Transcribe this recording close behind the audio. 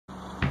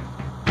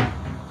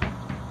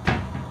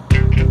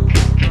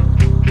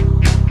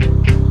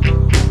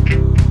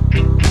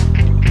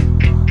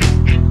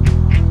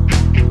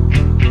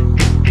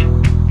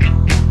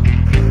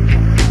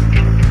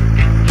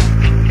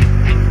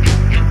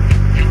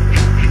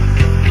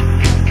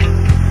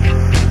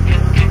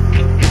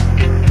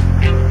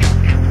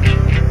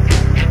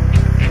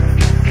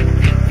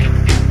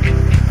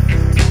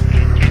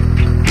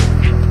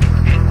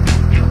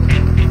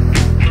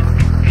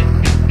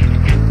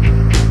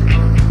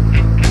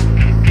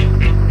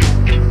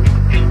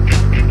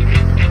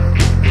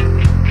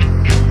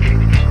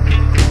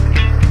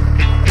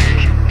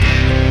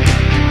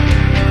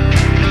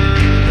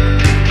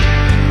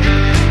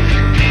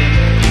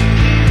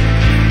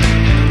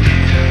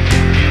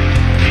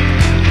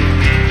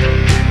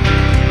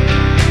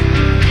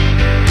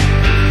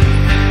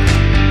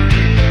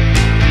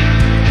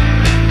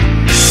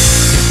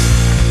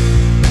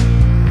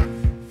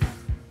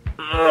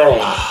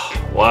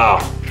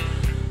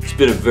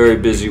been a very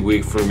busy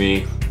week for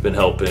me. Been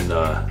helping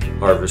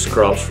harvest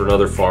crops for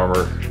another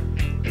farmer.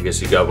 I guess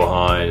he got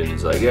behind and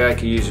he's like, yeah, I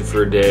can use it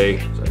for a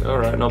day. I was like, all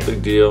right, no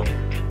big deal.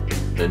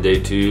 Then day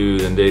 2,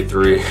 then day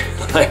 3.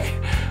 Like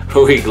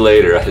a week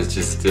later, I was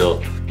just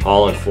still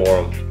hauling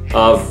for him.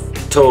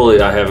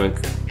 I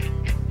haven't,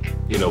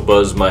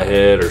 buzzed my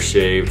head or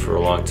shaved for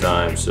a long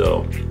time,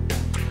 so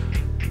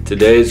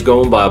today's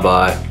going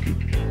bye-bye.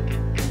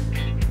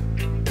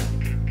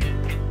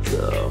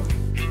 So,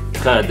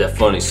 kind of that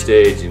funny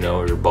stage,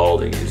 where you're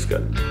balding, you just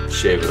got to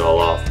shave it all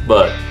off.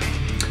 But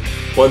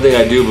one thing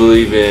I do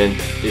believe in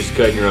is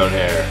cutting your own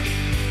hair.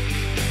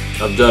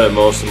 I've done it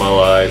most of my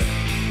life.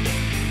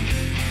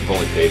 I've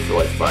only paid for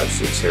like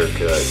 5-6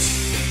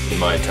 haircuts in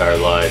my entire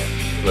life.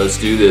 Let's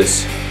do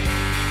this.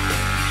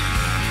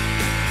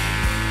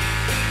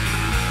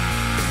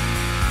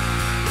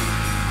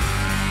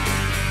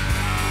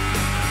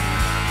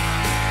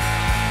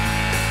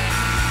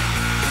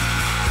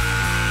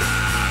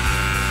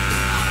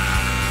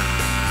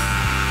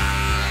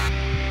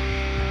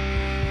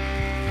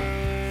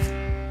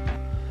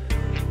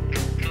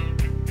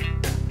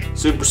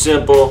 Super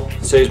simple,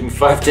 saves me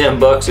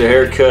 $5-10 a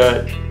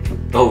haircut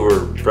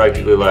over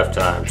practically a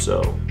lifetime,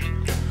 so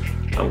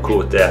I'm cool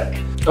with that.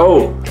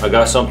 Oh, I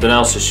got something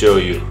else to show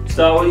you. It's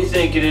not what you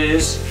think it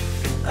is.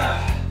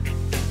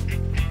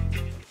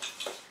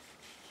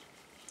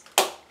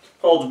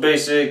 All the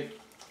basic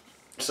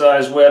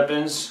size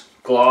weapons,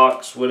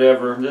 Glocks,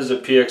 whatever. This is a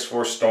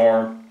PX4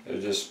 Storm. It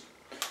was just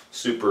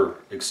super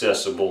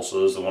accessible,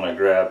 so this is the one I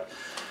grabbed.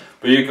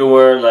 But you can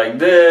wear it like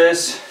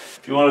this.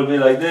 If you want to be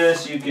like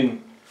this, you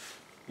can,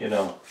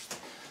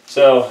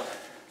 so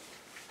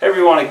however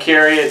you want to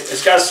carry it.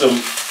 It's got some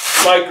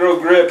micro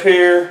grip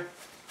here,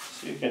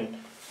 so you can,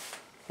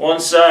 one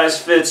size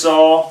fits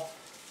all.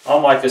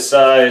 I'm like a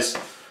size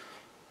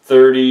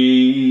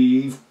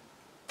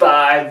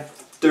 35,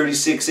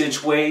 36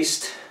 inch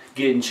waist,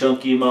 getting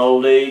chunky in my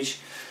old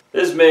age.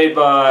 This is made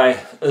by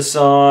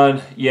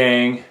Allan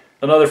Yang,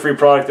 another free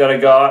product that I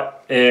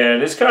got,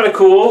 and it's kind of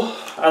cool.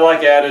 I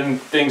like adding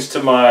things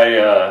to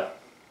my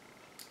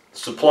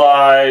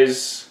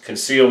supplies,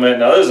 concealment.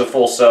 Now this is a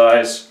full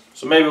size,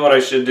 so maybe what I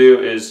should do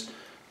is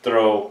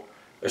throw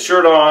a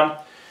shirt on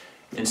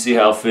and see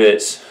how it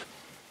fits.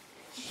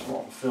 Just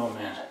want to film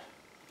in.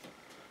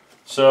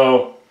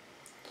 So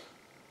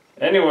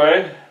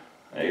anyway,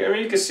 I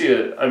mean you can see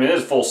it. I mean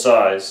this is full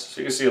size,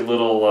 so you can see a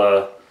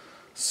little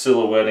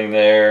silhouetting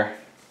there.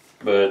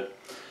 But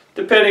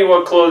depending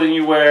what clothing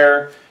you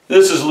wear,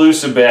 this is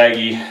loose and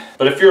baggy.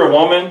 But if you're a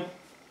woman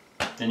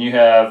and you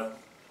have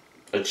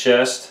a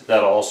chest,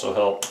 that'll also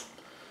help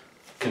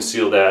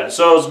conceal that.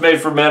 So it's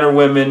made for men or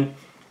women.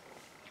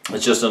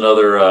 It's just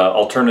another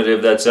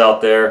alternative that's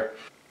out there.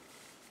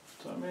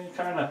 So I mean,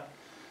 kind of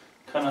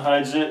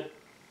hides it.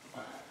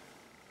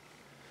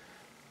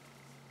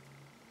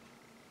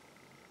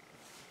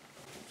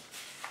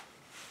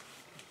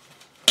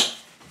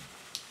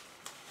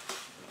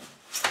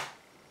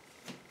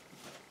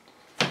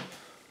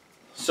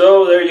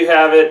 So there you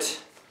have it.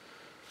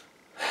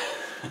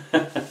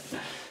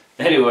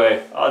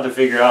 Anyway, I'll have to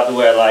figure out the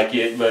way I like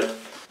it, but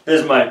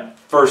this is my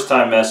first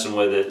time messing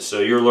with it, so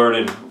you're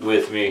learning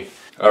with me.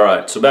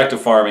 Alright, so back to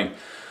farming.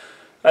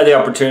 I had the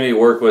opportunity to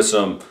work with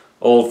some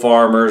old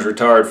farmers,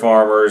 retired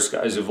farmers,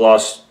 guys who've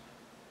lost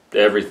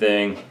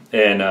everything,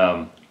 and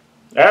I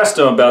asked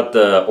them about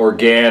the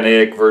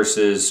organic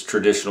versus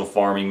traditional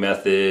farming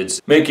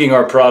methods, making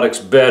our products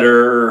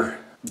better,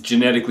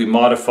 genetically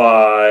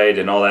modified,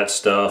 and all that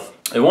stuff.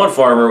 And one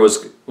farmer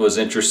was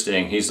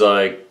interesting. He's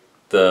like,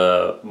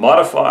 the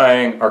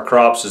modifying our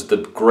crops is the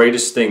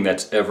greatest thing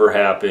that's ever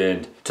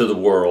happened to the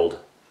world.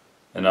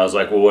 And I was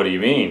like, well, what do you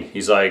mean?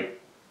 He's like,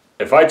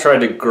 if I tried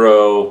to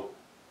grow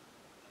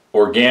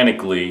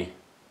organically,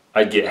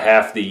 I'd get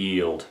half the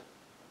yield.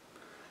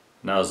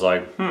 And I was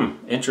like,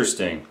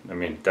 interesting. I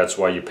mean, that's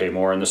why you pay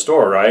more in the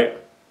store, right?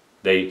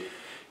 They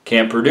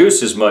can't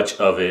produce as much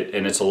of it,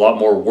 and it's a lot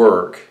more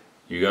work.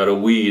 You got to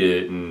weed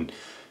it, and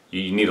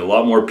you need a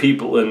lot more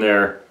people in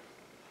there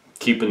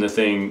keeping the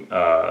thing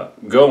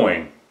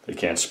going. They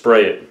can't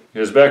spray it.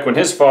 Because back when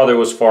his father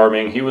was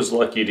farming, he was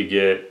lucky to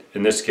get,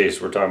 in this case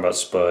we're talking about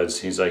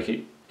spuds, he's like,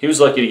 he was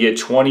lucky to get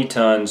 20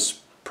 tons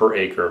per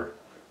acre.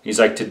 He's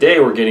like, today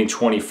we're getting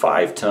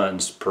 25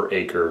 tons per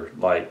acre.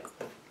 Like,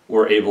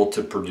 we're able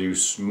to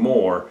produce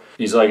more.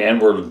 He's like,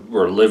 and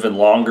we're living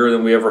longer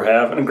than we ever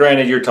have. And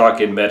granted, you're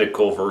talking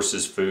medical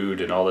versus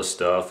food and all this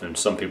stuff, and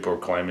some people are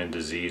claiming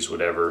disease,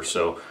 whatever.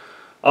 So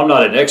I'm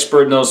not an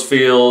expert in those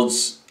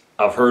fields.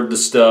 I've heard the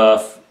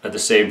stuff. At the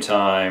same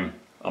time,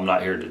 I'm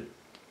not here to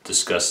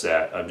discuss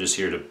that. I'm just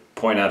here to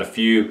point out a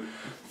few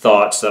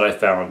thoughts that I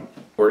found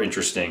were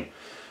interesting,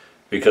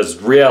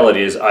 because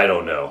reality is I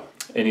don't know.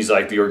 And he's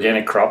like, the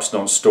organic crops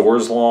don't store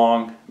as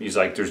long. He's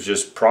like, there's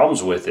just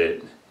problems with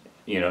it.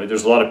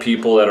 There's a lot of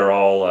people that are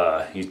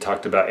all, he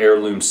talked about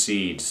heirloom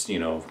seeds,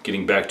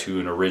 getting back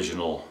to an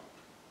original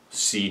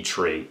seed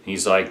trait.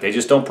 He's like, they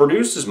just don't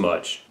produce as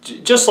much.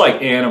 Just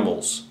like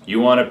animals. You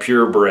want a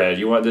purebred,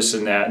 you want this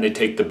and that, and they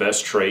take the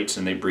best traits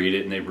and they breed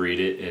it and they breed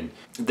it.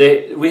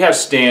 And we have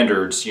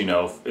standards, you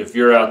know. If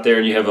you're out there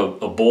and you have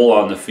a bull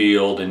on the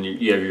field and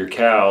you have your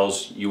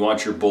cows, you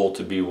want your bull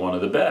to be one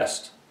of the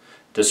best,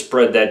 to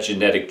spread that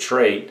genetic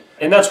trait.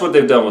 And that's what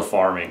they've done with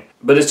farming.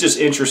 But it's just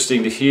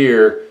interesting to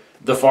hear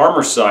the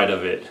farmer side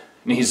of it.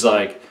 And he's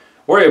like,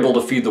 we're able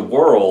to feed the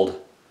world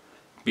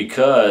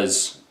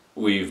because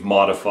we've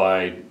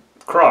modified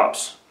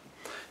crops.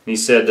 And he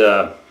said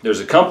there's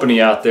a company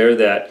out there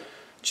that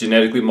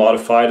genetically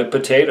modified a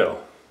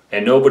potato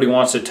and nobody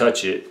wants to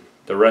touch it.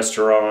 The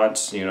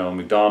restaurants, you know,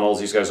 McDonald's,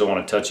 these guys don't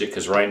want to touch it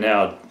because right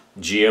now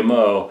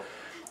GMO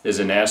is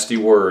a nasty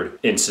word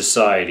in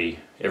society.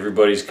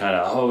 Everybody's kind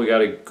of, oh, we got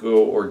to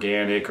go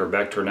organic or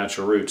back to our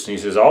natural roots. And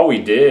he says all we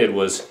did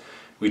was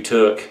we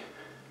took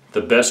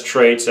the best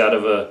traits out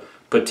of a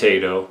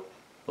potato,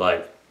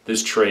 like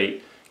this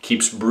trait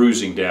keeps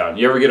bruising down.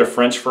 You ever get a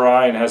French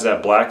fry and has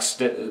that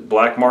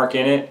black mark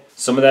in it?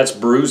 Some of that's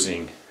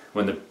bruising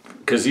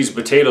because these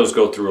potatoes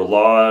go through a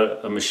lot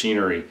of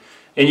machinery.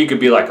 And you could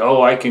be like,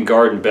 oh, I can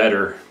garden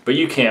better, but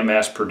you can't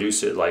mass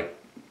produce it like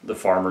the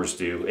farmers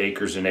do.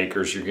 Acres and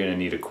acres, you're going to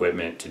need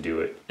equipment to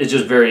do it. It's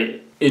just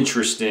very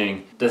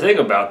interesting to think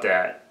about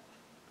that,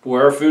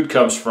 where our food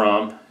comes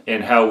from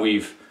and how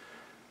we've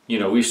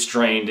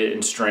strained it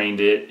and strained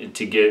it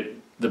to get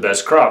the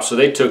best crop. So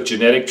they took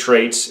genetic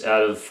traits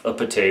out of a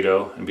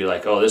potato and be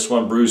like, oh, this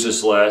one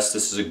bruises less,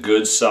 this is a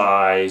good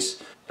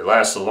size, it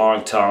lasts a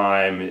long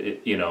time,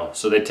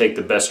 so they take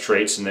the best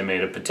traits and they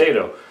made a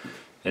potato.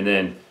 And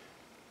then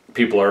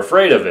people are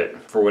afraid of it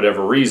for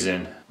whatever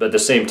reason, but at the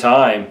same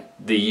time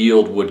the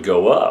yield would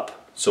go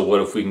up. So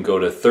what if we can go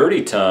to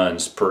 30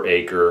 tons per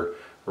acre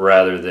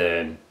rather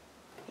than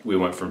we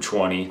went from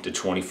 20 to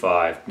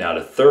 25 now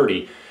to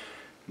 30?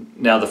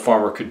 Now the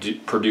farmer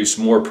could produce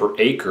more per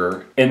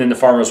acre, and then the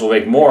farmers will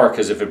make more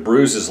because if it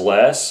bruises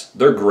less,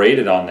 they're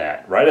graded on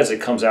that. Right as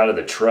it comes out of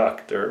the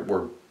truck,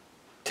 we're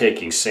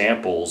taking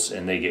samples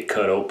and they get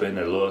cut open,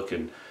 they look,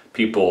 and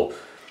people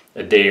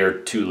a day or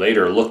two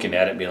later are looking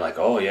at it and being like,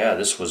 oh yeah,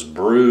 this was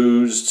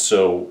bruised,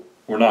 so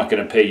we're not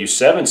going to pay you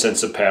 7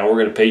 cents a pound, we're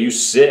going to pay you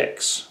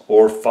 6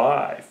 or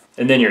 5.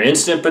 And then your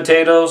instant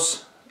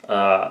potatoes,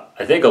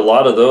 I think a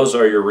lot of those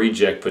are your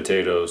reject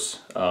potatoes.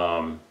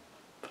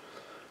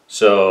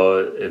 So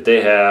if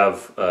they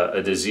have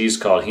a disease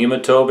called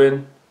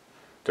hematobin,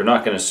 they're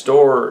not going to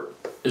store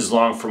as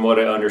long, from what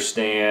I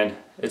understand.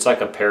 It's like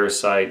a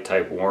parasite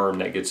type worm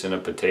that gets in a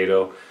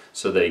potato.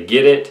 So they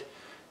get it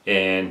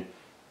and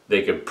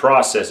they could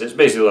process it. It's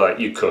basically like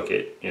you cook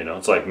it,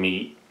 it's like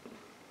meat.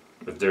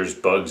 If there's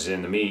bugs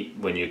in the meat,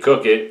 when you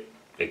cook it,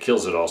 it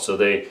kills it all. So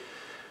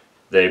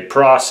they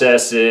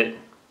process it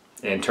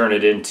and turn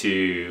it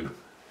into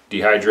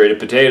dehydrated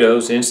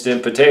potatoes,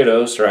 instant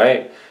potatoes,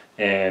 right?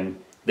 And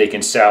they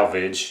can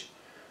salvage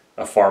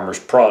a farmer's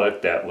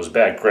product that was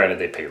bad. Granted,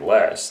 they pay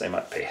less. They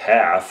might pay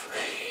half.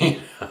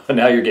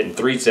 Now you're getting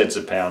 3 cents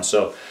a pound.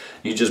 So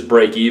you just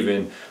break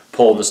even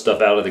pulling the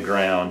stuff out of the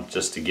ground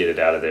just to get it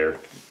out of there.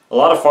 A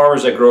lot of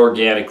farmers that grow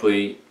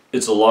organically,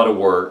 it's a lot of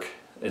work.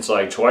 It's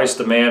like twice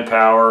the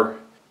manpower,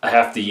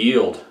 half the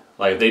yield.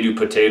 Like if they do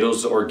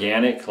potatoes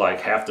organic,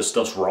 like half the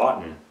stuff's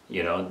rotten,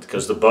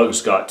 because the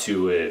bugs got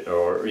to it,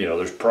 or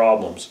there's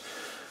problems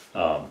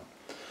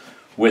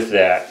with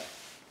that.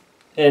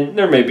 And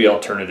there may be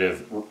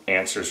alternative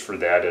answers for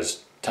that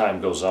as time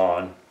goes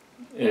on.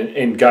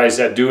 And guys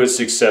that do it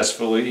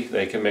successfully,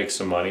 they can make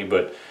some money,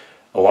 but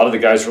a lot of the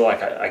guys are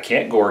like, I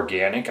can't go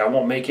organic, I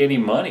won't make any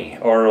money,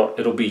 or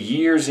it'll be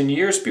years and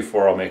years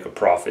before I'll make a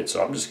profit,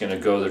 so I'm just going to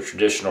go the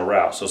traditional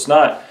route. So it's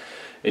not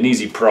an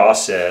easy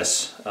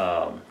process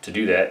to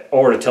do that,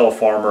 or to tell a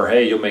farmer,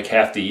 hey, you'll make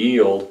half the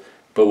yield,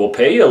 but we'll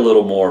pay you a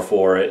little more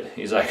for it.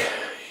 He's like,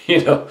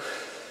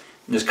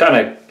 it's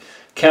kind of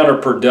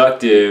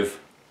counterproductive,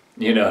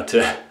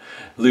 to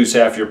lose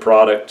half your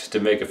product to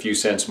make a few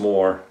cents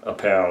more a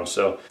pound.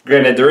 So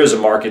granted, there is a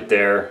market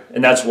there,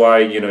 and that's why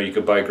you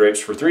could buy grapes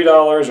for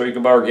 $3 or you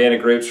can buy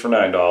organic grapes for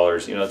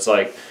 $9. It's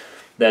like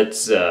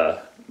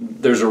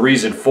there's a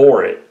reason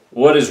for it.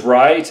 What is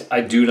right,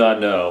 I do not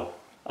know.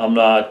 I'm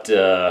not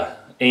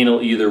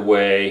anal either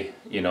way.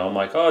 I'm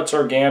like, oh, it's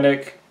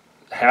organic.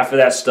 Half of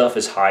that stuff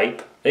is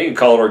hype. They can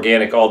call it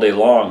organic all day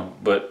long,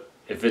 but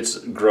if it's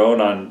grown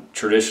on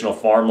traditional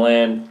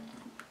farmland,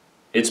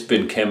 it's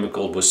been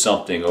chemicaled with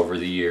something over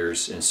the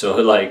years. And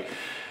so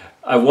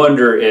I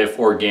wonder if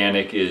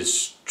organic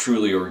is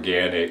truly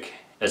organic.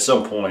 At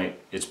some point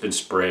it's been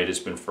sprayed, it's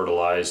been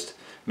fertilized.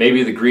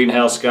 Maybe the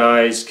greenhouse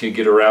guys can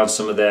get around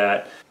some of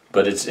that,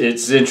 but it's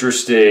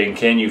interesting.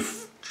 Can you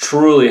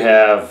truly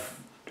have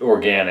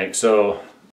organic? So